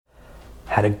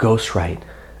how to ghostwrite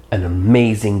an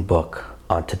amazing book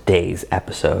on today's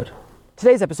episode.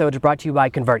 Today's episode is brought to you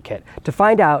by ConvertKit. To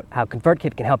find out how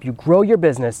ConvertKit can help you grow your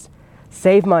business,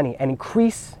 save money, and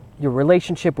increase your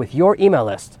relationship with your email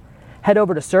list, head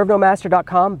over to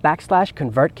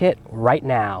servenomaster.com/ConvertKit right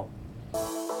now.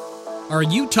 Are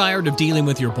you tired of dealing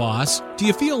with your boss? Do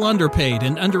you feel underpaid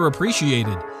and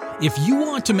underappreciated? If you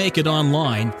want to make it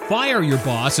online, fire your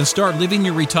boss and start living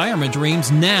your retirement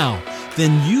dreams now,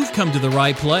 then you've come to the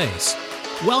right place.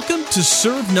 Welcome to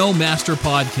Serve No Master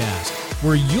Podcast,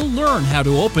 where you'll learn how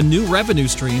to open new revenue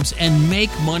streams and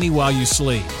make money while you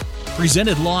sleep.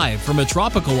 Presented live from a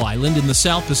tropical island in the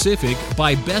South Pacific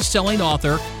by best-selling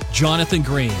author Jonathan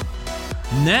Green.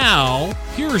 Now,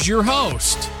 here's your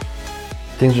host.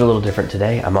 Things are a little different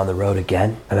today. I'm on the road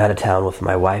again. I'm out of town with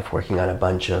my wife working on a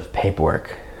bunch of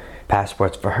paperwork.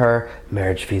 Passports for her,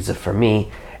 marriage visa for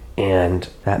me, and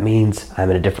that means I'm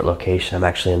in a different location. I'm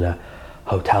actually in a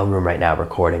hotel room right now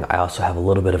recording. I also have a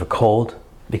little bit of a cold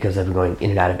because I've been going in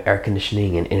and out of air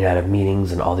conditioning and in and out of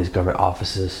meetings and all these government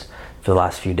offices for the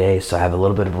last few days, so I have a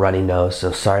little bit of a runny nose,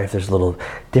 so sorry if there's a little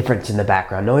difference in the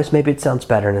background noise. Maybe it sounds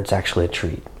better and it's actually a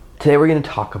treat. Today we're going to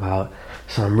talk about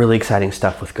some really exciting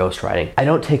stuff with ghostwriting. I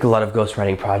don't take a lot of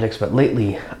ghostwriting projects, but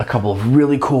lately a couple of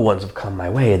really cool ones have come my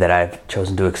way that I've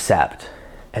chosen to accept.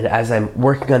 And as I'm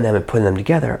working on them and putting them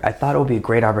together, I thought it would be a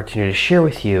great opportunity to share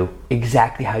with you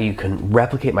exactly how you can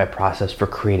replicate my process for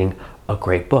creating a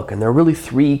great book. And there are really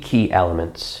three key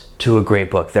elements to a great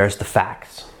book. There's the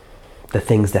facts, the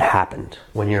things that happened.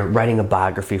 When you're writing a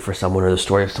biography for someone or the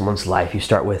story of someone's life, you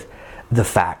start with the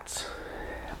facts.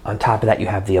 On top of that, you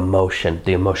have the emotion,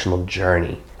 the emotional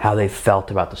journey, how they felt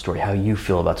about the story, how you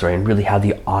feel about the story, and really how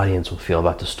the audience will feel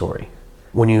about the story.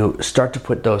 When you start to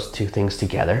put those two things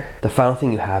together, the final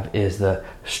thing you have is the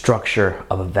structure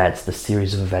of events, the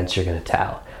series of events you're going to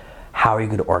tell. How are you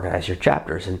going to organize your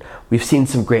chapters? And we've seen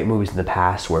some great movies in the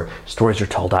past where stories are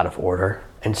told out of order.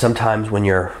 And sometimes when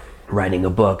you're writing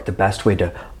a book, the best way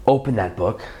to open that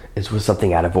book is with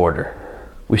something out of order.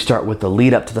 We start with the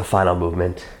lead up to the final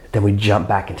movement, then we jump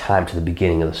back in time to the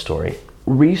beginning of the story.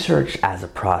 Research as a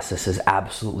process is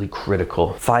absolutely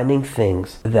critical. Finding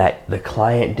things that the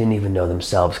client didn't even know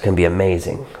themselves can be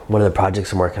amazing. One of the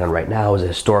projects I'm working on right now is a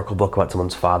historical book about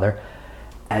someone's father.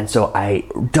 And so I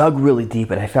dug really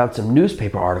deep and I found some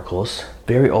newspaper articles,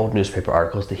 very old newspaper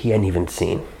articles that he hadn't even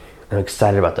seen. I'm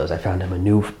excited about those. I found him a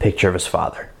new picture of his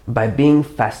father. By being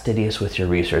fastidious with your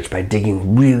research, by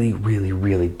digging really, really,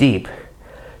 really deep,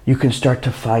 you can start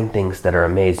to find things that are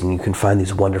amazing. You can find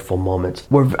these wonderful moments.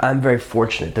 I'm very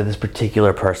fortunate that this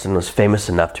particular person was famous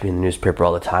enough to be in the newspaper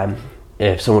all the time.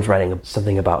 If someone's writing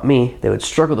something about me, they would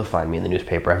struggle to find me in the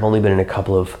newspaper. I've only been in a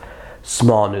couple of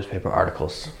small newspaper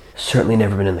articles. Certainly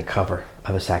never been in the cover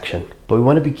of a section. But we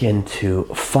want to begin to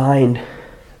find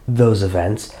those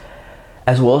events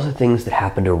as well as the things that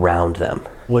happened around them.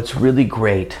 What's really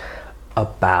great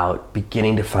about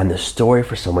beginning to find the story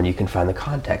for someone, you can find the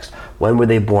context. When were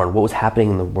they born? What was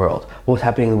happening in the world? What was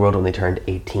happening in the world when they turned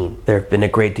 18? There have been a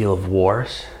great deal of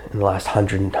wars in the last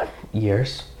 100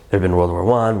 years. There have been World War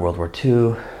I, World War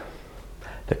II,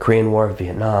 the Korean War,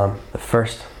 Vietnam, the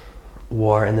first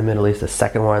war in the Middle East, the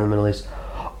second war in the Middle East.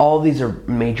 All these are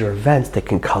major events that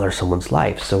can color someone's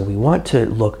life. So we want to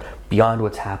look beyond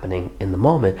what's happening in the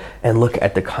moment and look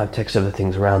at the context of the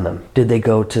things around them. Did they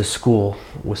go to school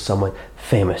with someone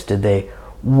famous? Did they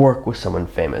work with someone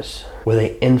famous? Were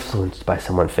they influenced by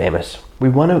someone famous? We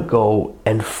want to go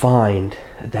and find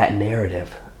that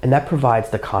narrative, and that provides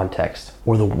the context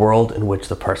or the world in which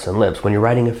the person lives. When you're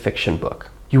writing a fiction book,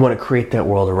 you want to create that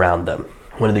world around them.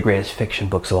 One of the greatest fiction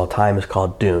books of all time is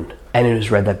called Dune. Anyone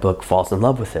who's read that book falls in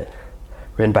love with it.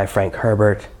 Written by Frank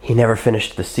Herbert. He never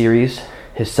finished the series.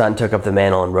 His son took up the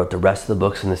mantle and wrote the rest of the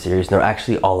books in the series, and they're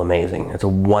actually all amazing. It's a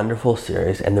wonderful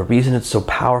series, and the reason it's so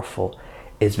powerful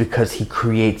is because he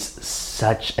creates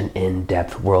such an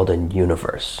in-depth world and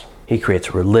universe. He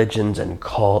creates religions and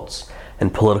cults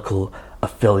and political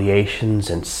affiliations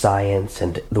and science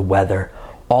and the weather.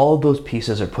 All of those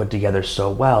pieces are put together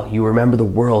so well, you remember the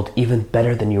world even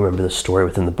better than you remember the story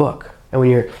within the book. And when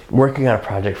you're working on a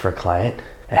project for a client,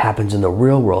 it happens in the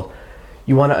real world,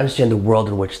 you want to understand the world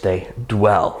in which they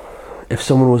dwell. If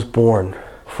someone was born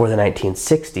before the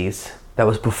 1960s, that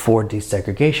was before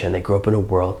desegregation. They grew up in a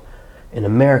world in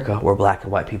America where black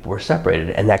and white people were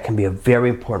separated, and that can be a very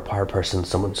important part of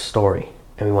someone's story.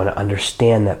 And we want to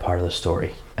understand that part of the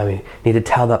story. And we need to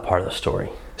tell that part of the story.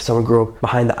 Someone grew up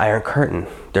behind the Iron Curtain.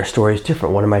 Their story is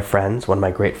different. One of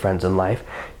my great friends in life,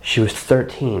 she was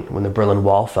 13 when the Berlin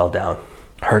Wall fell down.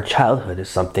 Her childhood is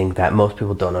something that most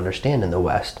people don't understand in the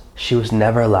West. She was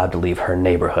never allowed to leave her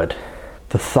neighborhood.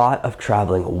 The thought of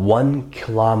traveling 1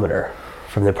 kilometer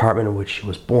from the apartment in which she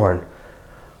was born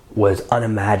was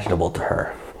unimaginable to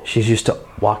her. She's used to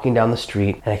walking down the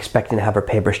street and expecting to have her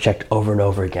papers checked over and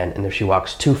over again. And if she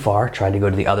walks too far, trying to go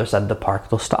to the other side of the park,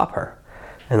 they'll stop her.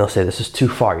 And they'll say, this is too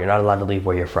far. You're not allowed to leave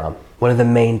where you're from. One of the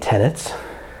main tenets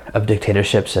of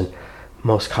dictatorships, and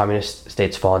most communist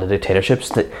states fall into dictatorships,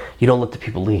 that you don't let the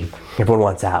people leave. Everyone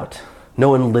wants out. No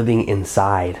one living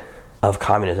inside of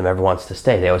communism ever wants to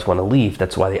stay. They always want to leave.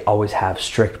 That's why they always have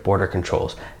strict border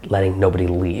controls, letting nobody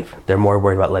leave. They're more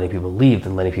worried about letting people leave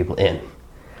than letting people in.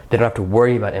 They don't have to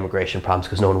worry about immigration problems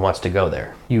because no one wants to go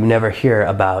there. You never hear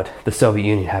about the Soviet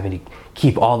Union having to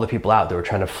keep all the people out that were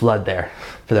trying to flood there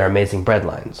for their amazing bread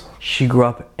lines. She grew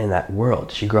up in that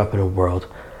world. She grew up in a world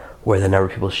where the number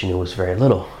of people she knew was very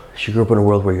little. She grew up in a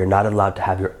world where you're not allowed to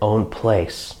have your own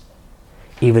place.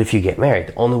 Even if you get married,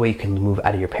 the only way you can move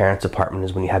out of your parents' apartment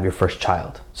is when you have your first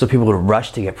child. So people would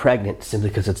rush to get pregnant simply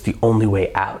because it's the only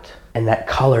way out. And that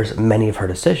colors many of her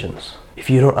decisions.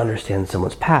 If you don't understand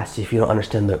someone's past, if you don't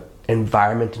understand the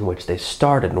environment in which they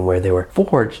started and where they were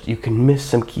forged, you can miss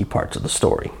some key parts of the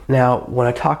story. Now, when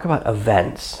I talk about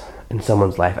events in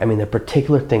someone's life, I mean the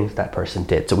particular things that person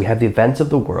did. So we have the events of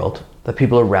the world, the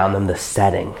people around them, the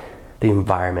setting, the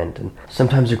environment, and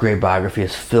sometimes a great biography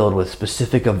is filled with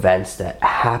specific events that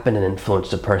happened and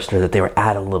influenced a person or that they were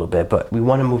at a little bit, but we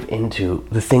want to move into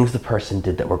the things the person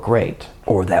did that were great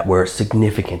or that were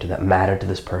significant or that mattered to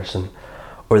this person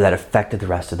or that affected the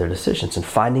rest of their decisions. And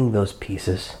finding those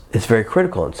pieces is very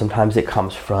critical, and sometimes it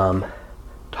comes from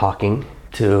talking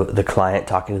to the client,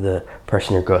 talking to the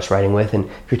person you're ghostwriting with. And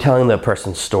if you're telling the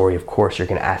person's story, of course, you're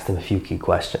going to ask them a few key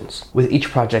questions. With each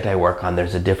project I work on,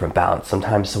 there's a different balance.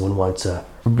 Sometimes someone wants a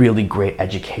really great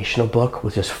educational book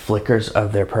with just flickers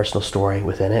of their personal story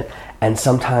within it. And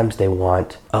sometimes they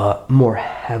want a more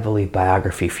heavily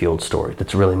biography-fueled story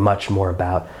that's really much more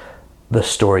about the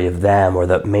story of them or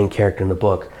the main character in the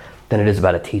book than it is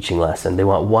about a teaching lesson. They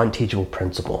want one teachable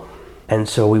principle. And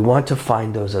so we want to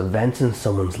find those events in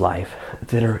someone's life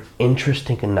that are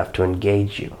interesting enough to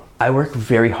engage you. I work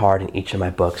very hard in each of my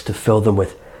books to fill them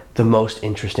with the most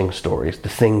interesting stories, the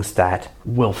things that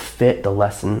will fit the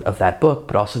lesson of that book,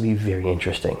 but also be very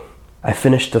interesting. I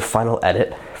finished the final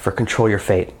edit for Control Your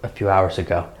Fate a few hours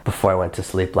ago before I went to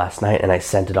sleep last night, and I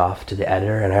sent it off to the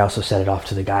editor, and I also sent it off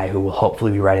to the guy who will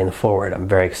hopefully be writing the foreword. I'm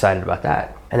very excited about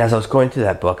that. And as I was going through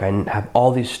that book, I have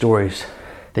all these stories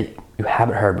that you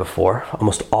haven't heard before.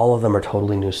 Almost all of them are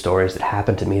totally new stories that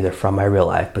happened to me. They're from my real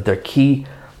life, but they're key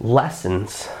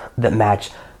lessons that match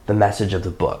the message of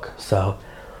the book. So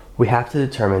we have to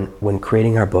determine when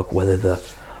creating our book whether the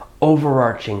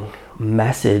overarching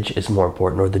message is more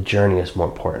important or the journey is more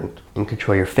important. In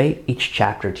Control Your Fate, each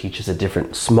chapter teaches a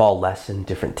different small lesson,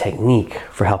 different technique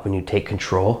for helping you take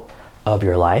control of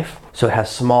your life. So it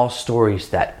has small stories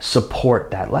that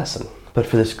support that lesson. But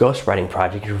for this ghostwriting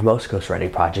project, or for most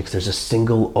ghostwriting projects, there's a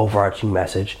single overarching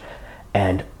message,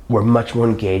 and we're much more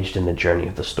engaged in the journey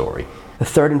of the story. The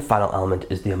third and final element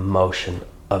is the emotion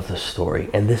of the story,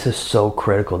 and this is so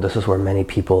critical. This is where many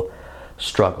people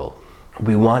struggle.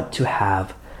 We want to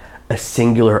have a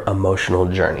singular emotional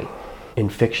journey. In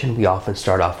fiction, we often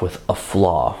start off with a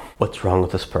flaw. What's wrong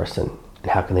with this person,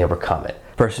 and how can they overcome it?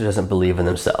 A person who doesn't believe in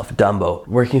themselves. Dumbo,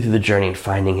 working through the journey and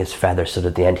finding his feather so that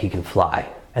at the end he can fly.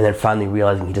 And then finally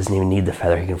realizing he doesn't even need the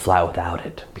feather, he can fly without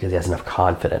it because he has enough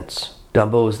confidence.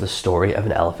 Dumbo is the story of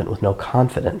an elephant with no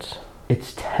confidence.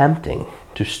 It's tempting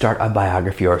to start a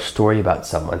biography or a story about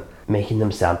someone, making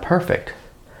them sound perfect.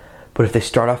 But if they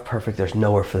start off perfect, there's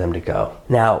nowhere for them to go.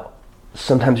 Now,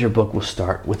 sometimes your book will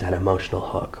start with that emotional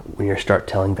hook. When you start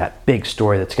telling that big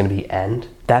story that's going to be end,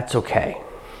 that's okay.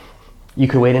 You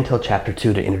can wait until chapter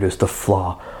 2 to introduce the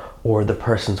flaw or the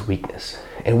person's weakness.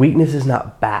 And weakness is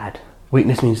not bad.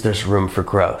 Weakness means there's room for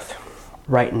growth.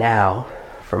 Right now,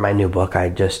 for my new book,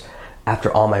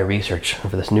 after all my research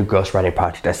for this new ghostwriting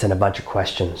project, I sent a bunch of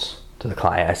questions to the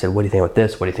client. I said, what do you think about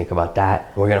this? What do you think about that?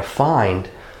 And we're going to find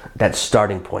that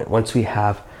starting point. Once we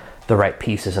have the right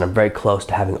pieces, and I'm very close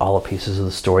to having all the pieces of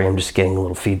the story, I'm just getting a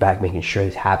little feedback, making sure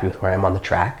he's happy with where I am on the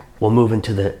track. We'll move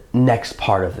into the next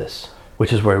part of this,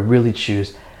 which is where I really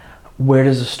choose, where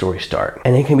does the story start?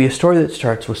 And it can be a story that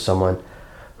starts with someone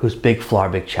whose big flaw,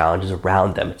 big challenge is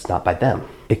around them. It's not by them.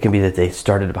 It can be that they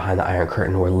started behind the Iron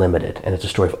Curtain and were limited, and it's a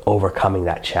story of overcoming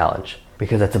that challenge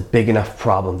because that's a big enough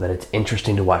problem that it's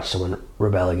interesting to watch someone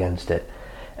rebel against it.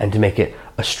 And to make it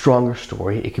a stronger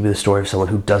story, it could be the story of someone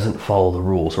who doesn't follow the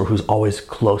rules or who's always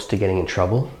close to getting in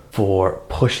trouble for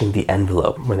pushing the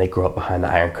envelope when they grow up behind the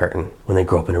Iron Curtain, when they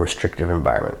grow up in a restrictive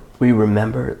environment. We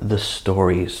remember the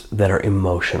stories that are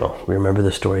emotional. We remember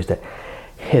the stories that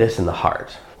hit us in the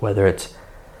heart, whether it's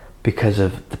because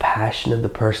of the passion of the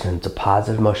person. It's a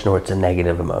positive emotion or it's a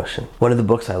negative emotion. One of the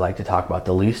books I like to talk about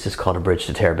the least is called A Bridge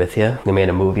to Terabithia. They made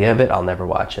a movie of it. I'll never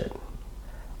watch it.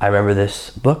 I remember this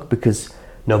book because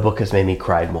no book has made me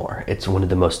cry more. It's one of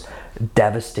the most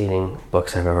devastating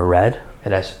books I've ever read.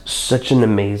 It has such an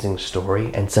amazing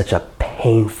story and such a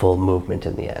painful movement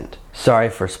in the end. Sorry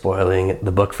for spoiling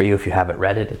the book for you if you haven't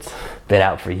read it. It's been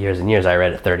out for years and years. I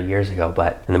read it 30 years ago,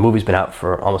 and the movie's been out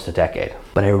for almost a decade.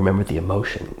 But I remember the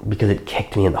emotion because it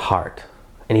kicked me in the heart.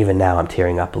 And even now I'm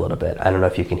tearing up a little bit. I don't know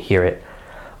if you can hear it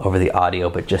over the audio,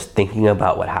 but just thinking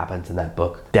about what happens in that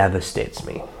book devastates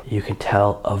me. You can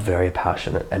tell a very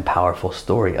passionate and powerful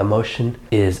story. Emotion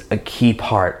is a key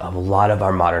part of a lot of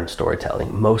our modern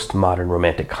storytelling. Most modern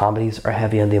romantic comedies are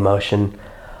heavy on the emotion.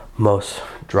 Most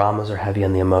dramas are heavy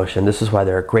on the emotion. This is why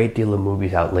there are a great deal of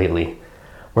movies out lately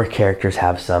where characters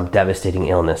have some devastating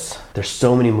illness. There's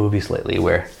so many movies lately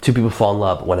where two people fall in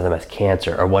love, one of them has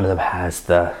cancer, or one of them has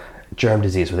the germ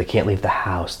disease where they can't leave the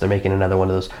house. They're making another one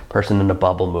of those person in a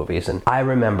bubble movies. And I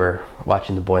remember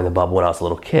watching The Boy in the Bubble when I was a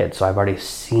little kid, so I've already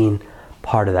seen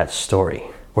part of that story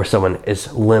where someone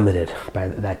is limited by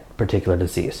that particular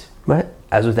disease. But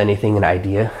as with anything, an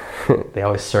idea, they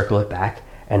always circle it back,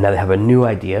 and now they have a new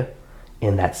idea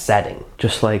in that setting.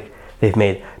 Just like they've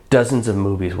made dozens of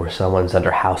movies where someone's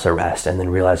under house arrest and then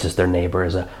realizes their neighbor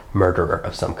is a murderer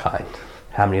of some kind.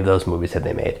 How many of those movies have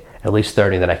they made? At least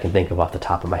 30 that I can think of off the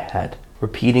top of my head.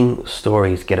 Repeating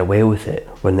stories get away with it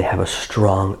when they have a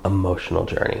strong emotional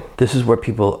journey. This is where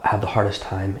people have the hardest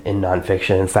time in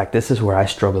nonfiction. In fact, this is where I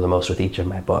struggle the most with each of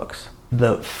my books.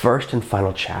 The first and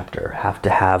final chapter have to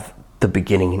have the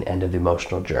beginning and end of the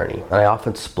emotional journey. And I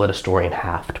often split a story in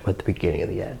half to put the beginning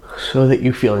and the end so that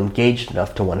you feel engaged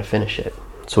enough to want to finish it.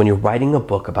 So when you're writing a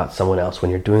book about someone else, when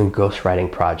you're doing a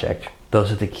ghostwriting project,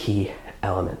 those are the key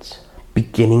elements.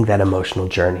 Beginning that emotional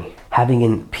journey, having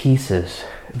in pieces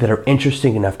that are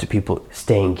interesting enough to people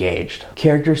stay engaged.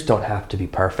 Characters don't have to be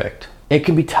perfect. It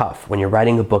can be tough when you're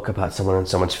writing a book about someone and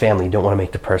someone's family. You don't want to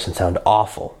make the person sound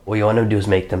awful. What you want to do is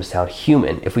make them sound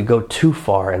human. If we go too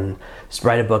far and if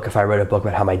I wrote a book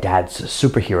about how my dad's a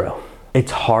superhero,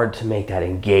 it's hard to make that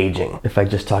engaging. If I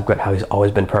just talk about how he's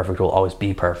always been perfect, will always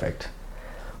be perfect.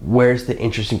 Where's the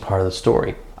interesting part of the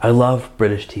story? I love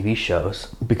British TV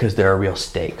shows because there are real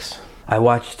stakes. I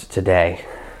watched today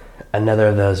another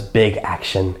of those big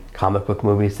action comic book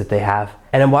movies that they have,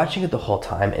 and I'm watching it the whole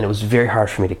time, and it was very hard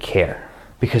for me to care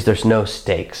because there's no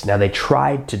stakes. Now, they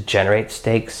tried to generate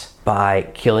stakes by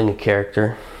killing a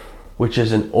character, which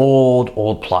is an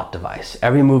old plot device.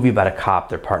 Every movie about a cop,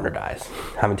 their partner dies.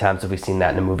 How many times have we seen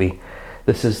that in a movie?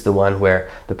 This is the one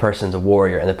where the person's a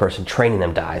warrior and the person training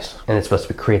them dies, and it's supposed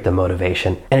to create the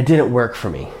motivation. And it didn't work for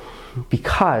me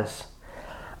because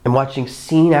I'm watching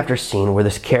scene after scene where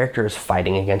this character is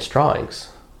fighting against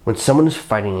drawings. When someone is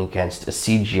fighting against a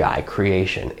CGI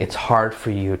creation, it's hard for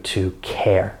you to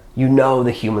care. You know the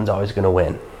human's always going to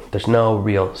win. There's no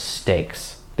real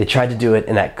stakes. They tried to do it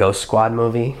in that Ghost Squad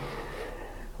movie,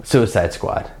 Suicide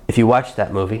Squad. If you watched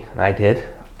that movie, and I did,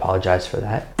 apologize for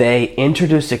that, they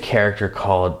introduced a character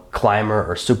called Climber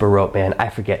or Super Rope Man. I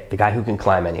forget, the guy who can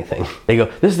climb anything. They go,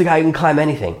 this is the guy who can climb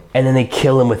anything. And then they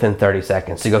kill him within 30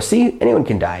 seconds. They go, see, anyone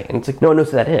can die. And it's like, no one knows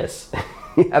who that is.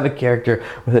 You have a character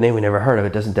with a name we never heard of.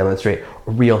 It doesn't demonstrate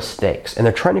real stakes. And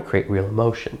they're trying to create real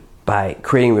emotion by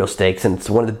creating real stakes. And it's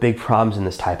one of the big problems in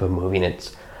this type of movie. And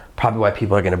it's probably why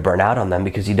people are going to burn out on them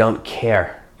because you don't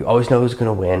care. You always know who's going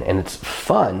to win. And it's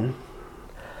fun,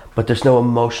 but there's no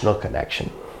emotional connection.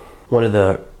 One of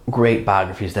the great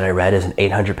biographies that I read is an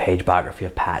 800-page biography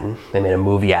of Patton. They made a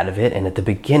movie out of it, and at the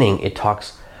beginning it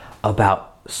talks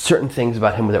about certain things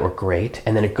about him that were great,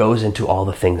 and then it goes into all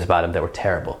the things about him that were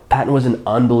terrible. Patton was an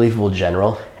unbelievable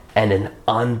general and an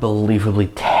unbelievably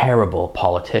terrible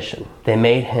politician. They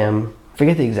made him, I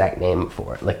forget the exact name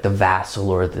for it, like the vassal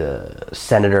or the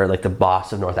senator, like the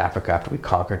boss of North Africa after we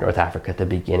conquered North Africa at the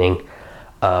beginning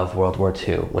of World War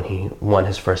II when he won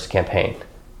his first campaign.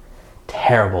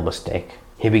 Terrible mistake.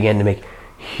 He began to make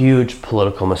huge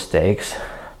political mistakes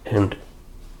and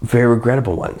very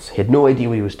regrettable ones. He had no idea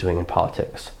what he was doing in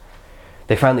politics.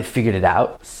 They finally figured it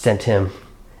out, sent him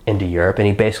into Europe, and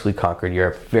he basically conquered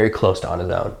Europe very close to on his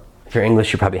own. If you're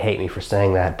English, you probably hate me for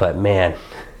saying that, but man,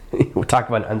 we're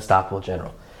talking about an unstoppable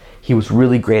general. He was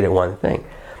really great at one thing.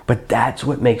 But that's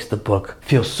what makes the book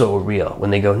feel so real.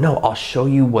 When they go, no, I'll show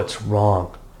you what's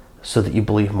wrong so that you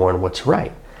believe more in what's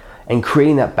right. And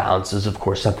creating that balance is, of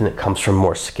course, something that comes from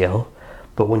more skill.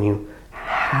 But when you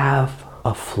have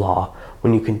a flaw,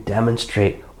 when you can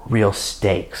demonstrate real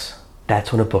stakes,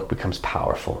 that's when a book becomes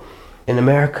powerful. In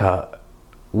America,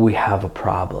 we have a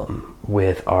problem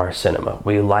with our cinema.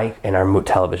 We like in our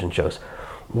television shows,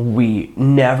 we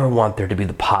never want there to be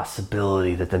the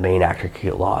possibility that the main actor could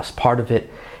get lost. Part of it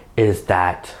is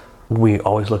that we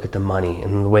always look at the money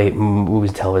and the way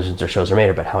movies, televisions, or shows are made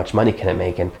about how much money can it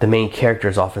make, and the main character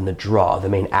is often the draw. The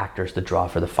main actor is the draw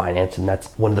for the finance, and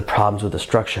that's one of the problems with the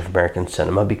structure of American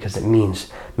cinema, because it means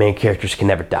main characters can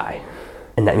never die.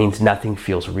 And that means nothing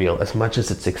feels real. As much as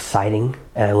it's exciting,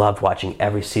 and I loved watching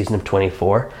every season of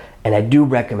 24, and I do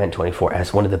recommend 24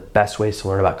 as one of the best ways to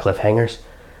learn about cliffhangers,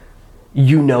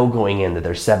 you know going in that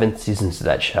there's 7 seasons to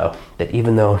that show, that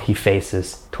even though he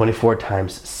faces 24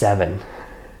 times 7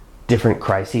 different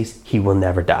crises, he will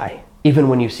never die. Even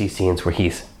when you see scenes where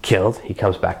he's killed, he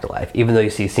comes back to life. Even though you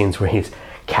see scenes where he's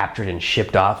captured and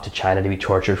shipped off to China to be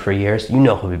tortured for years, you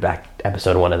know he'll be back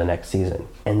episode 1 of the next season.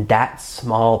 And that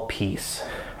small piece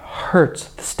hurts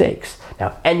the stakes.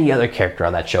 Now, any other character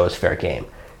on that show is fair game.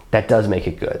 That does make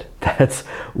it good. That's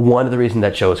one of the reasons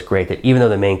that show is great, that even though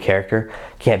the main character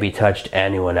can't be touched,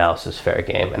 anyone else is fair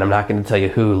game. And I'm not going to tell you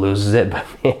who loses it, but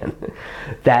man,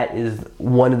 that is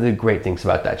one of the great things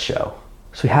about that show.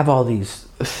 So we have all these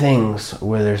things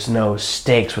where there's no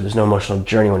stakes, where there's no emotional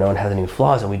journey, where no one has any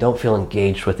flaws, and we don't feel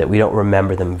engaged with it. We don't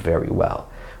remember them very well.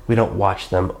 We don't watch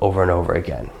them over and over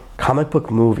again. Comic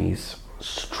book movies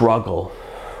struggle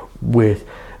with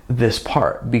this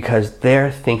part because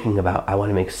they're thinking about, I want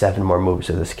to make 7 more movies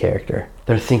of this character.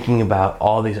 They're thinking about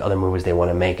all these other movies they want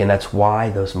to make, and that's why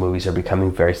those movies are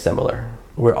becoming very similar.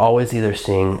 We're always either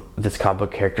seeing this comic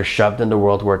book character shoved into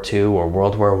World War II or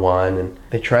World War I, and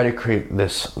they try to create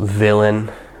this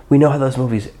villain. We know how those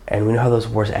movies and we know how those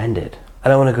wars ended. I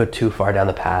don't want to go too far down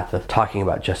the path of talking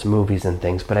about just movies and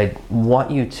things, but I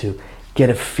want you to get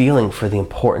a feeling for the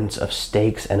importance of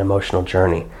stakes and emotional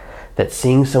journey. That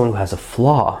seeing someone who has a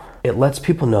flaw, it lets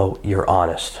people know you're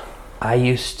honest. I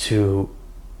used to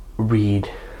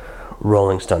read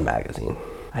Rolling Stone magazine.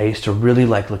 I used to really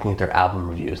like looking at their album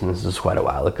reviews, and this was quite a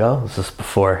while ago. This was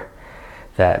before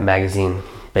that magazine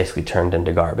basically turned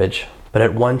into garbage. But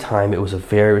at one time, it was a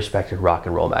very respected rock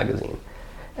and roll magazine.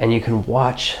 And you can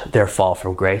watch their fall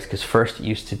from grace, because first it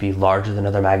used to be larger than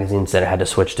other magazines, then it had to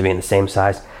switch to being the same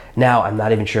size. Now, I'm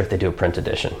not even sure if they do a print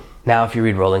edition. Now, if you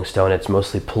read Rolling Stone, it's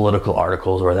mostly political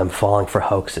articles or them falling for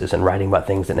hoaxes and writing about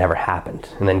things that never happened,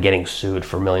 and then getting sued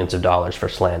for millions of dollars for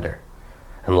slander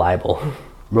and libel.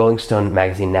 Rolling Stone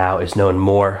magazine now is known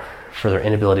more for their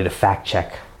inability to fact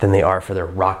check than they are for their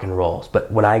rock and rolls.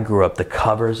 But when I grew up, the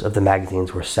covers of the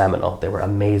magazines were seminal. They were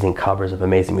amazing covers of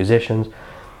amazing musicians.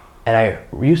 And I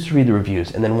used to read the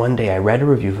reviews, and then one day I read a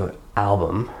review of an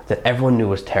album that everyone knew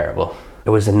was terrible. It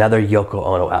was another Yoko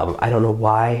Ono album. I don't know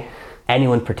why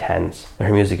anyone pretends that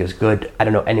her music is good. I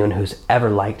don't know anyone who's ever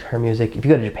liked her music. If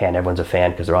you go to Japan, everyone's a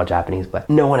fan because they're all Japanese, but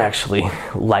no one actually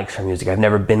likes her music. I've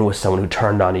never been with someone who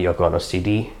turned on a Yoko Ono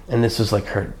CD, and this was like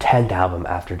her 10th album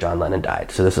after John Lennon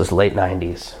died. So this was late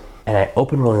 90s. And I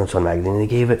opened Rolling Stone magazine, and they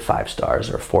gave it 5 stars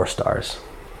or 4 stars.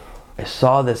 I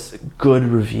saw this good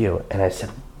review, and I said,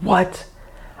 what?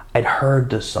 I'd heard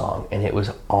the song, and it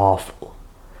was awful,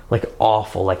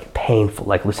 like painful,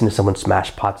 like listening to someone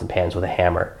smash pots and pans with a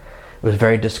hammer. It was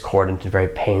very discordant and very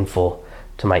painful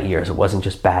to my ears. It wasn't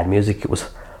just bad music, it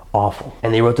was awful.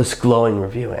 And they wrote this glowing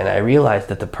review, and I realized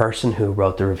that the person who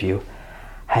wrote the review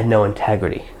had no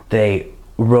integrity. They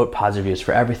wrote positive reviews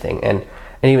for everything. And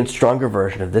an even stronger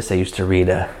version of this, I used to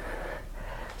read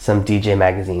some DJ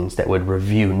magazines that would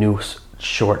review new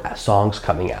short songs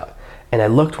coming out. And I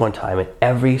looked one time, and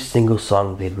every single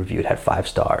song they'd reviewed had 5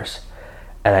 stars.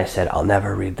 And I said, I'll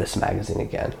never read this magazine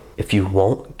again. If you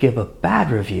won't give a bad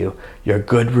review, your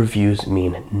good reviews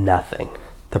mean nothing.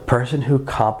 The person who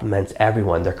compliments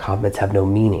everyone, their compliments have no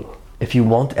meaning. If you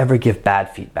won't ever give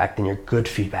bad feedback, then your good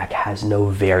feedback has no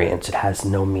variance. It has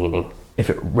no meaning. If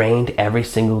it rained every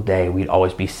single day, we'd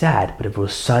always be sad. But if it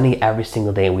was sunny every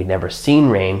single day and we'd never seen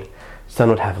rain, sun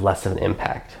would have less of an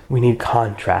impact. We need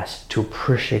contrast to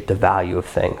appreciate the value of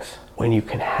things. When you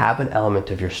can have an element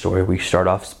of your story where you start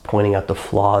off pointing out the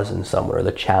flaws in someone or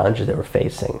the challenges they were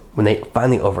facing, when they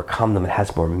finally overcome them, it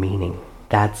has more meaning.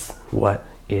 That's what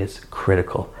is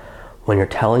critical. When you're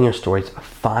telling your stories,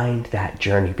 find that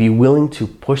journey. Be willing to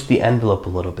push the envelope a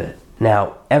little bit.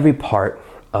 Now, every part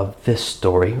of this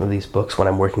story, or these books, when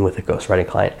I'm working with a ghostwriting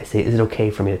client, I say, is it okay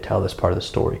for me to tell this part of the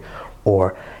story?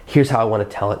 Or here's how I want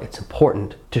to tell it. It's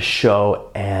important to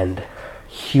show and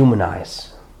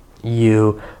humanize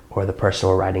you or the person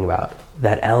we're writing about.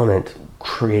 That element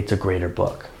creates a greater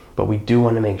book. But we do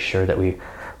want to make sure that we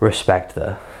respect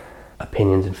the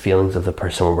opinions and feelings of the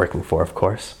person we're working for, of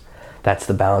course. That's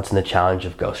the balance and the challenge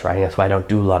of ghostwriting. That's why I don't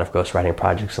do a lot of ghostwriting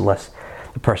projects unless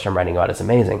The person I'm writing about is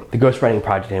amazing. The ghostwriting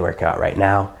project I'm working on right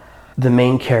now, the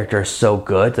main character is so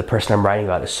good. The person I'm writing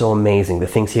about is so amazing. The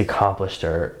things he accomplished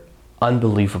are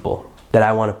unbelievable that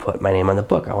I want to put my name on the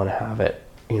book. I want to have it,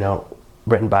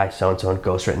 written by so-and-so and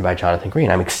ghostwritten by Jonathan Green.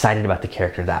 I'm excited about the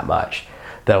character that much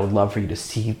that I would love for you to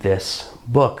see this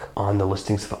book on the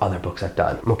listings of other books I've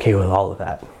done. I'm okay with all of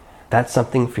that. That's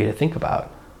something for you to think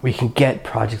about. We can get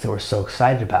projects that we're so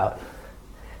excited about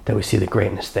that we see the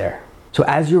greatness there. So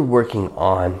as you're working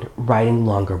on writing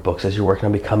longer books, as you're working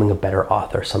on becoming a better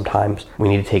author, sometimes we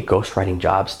need to take ghostwriting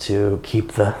jobs to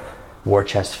keep the war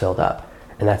chest filled up.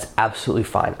 And that's absolutely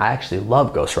fine. I actually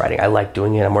love ghostwriting. I like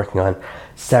doing it. I'm working on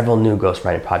several new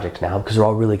ghostwriting projects now because they're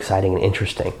all really exciting and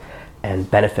interesting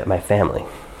and benefit my family.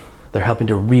 They're helping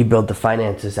to rebuild the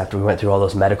finances after we went through all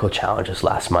those medical challenges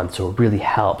last month, so it really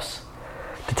helps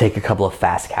to take a couple of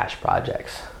fast cash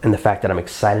projects. And the fact that I'm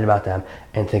excited about them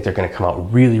and think they're going to come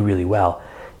out really, really well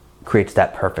creates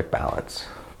that perfect balance.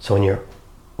 So when you're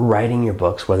writing your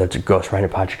books, whether it's a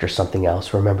ghostwriting project or something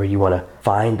else, remember you want to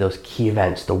find those key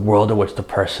events, the world in which the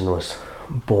person was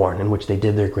born, in which they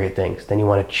did their great things. Then you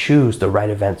want to choose the right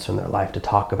events from their life to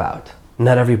talk about.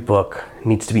 Not every book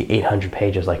needs to be 800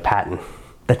 pages like Patton.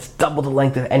 That's double the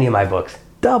length of any of my books.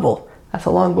 Double! That's a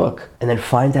long book. And then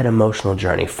find that emotional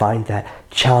journey. Find that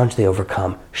challenge they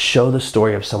overcome. Show the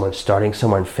story of someone starting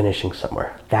somewhere and finishing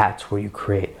somewhere. That's where you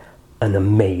create an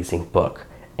amazing book.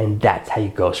 And that's how you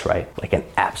ghostwrite like an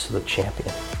absolute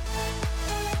champion.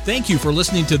 Thank you for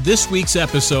listening to this week's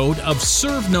episode of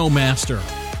Serve No Master.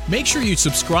 Make sure you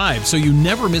subscribe so you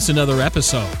never miss another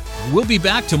episode. We'll be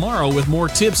back tomorrow with more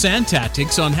tips and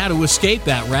tactics on how to escape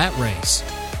that rat race.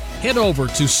 Head over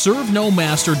to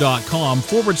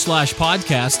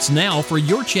servenomaster.com/podcasts now for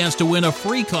your chance to win a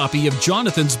free copy of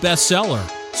Jonathan's bestseller,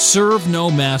 Serve No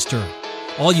Master.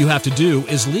 All you have to do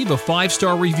is leave a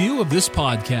 5-star review of this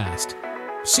podcast.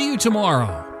 See you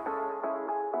tomorrow.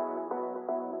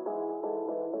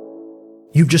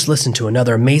 You've just listened to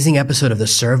another amazing episode of the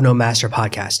Serve No Master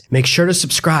podcast. Make sure to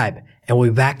subscribe, and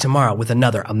we'll be back tomorrow with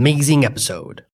another amazing episode.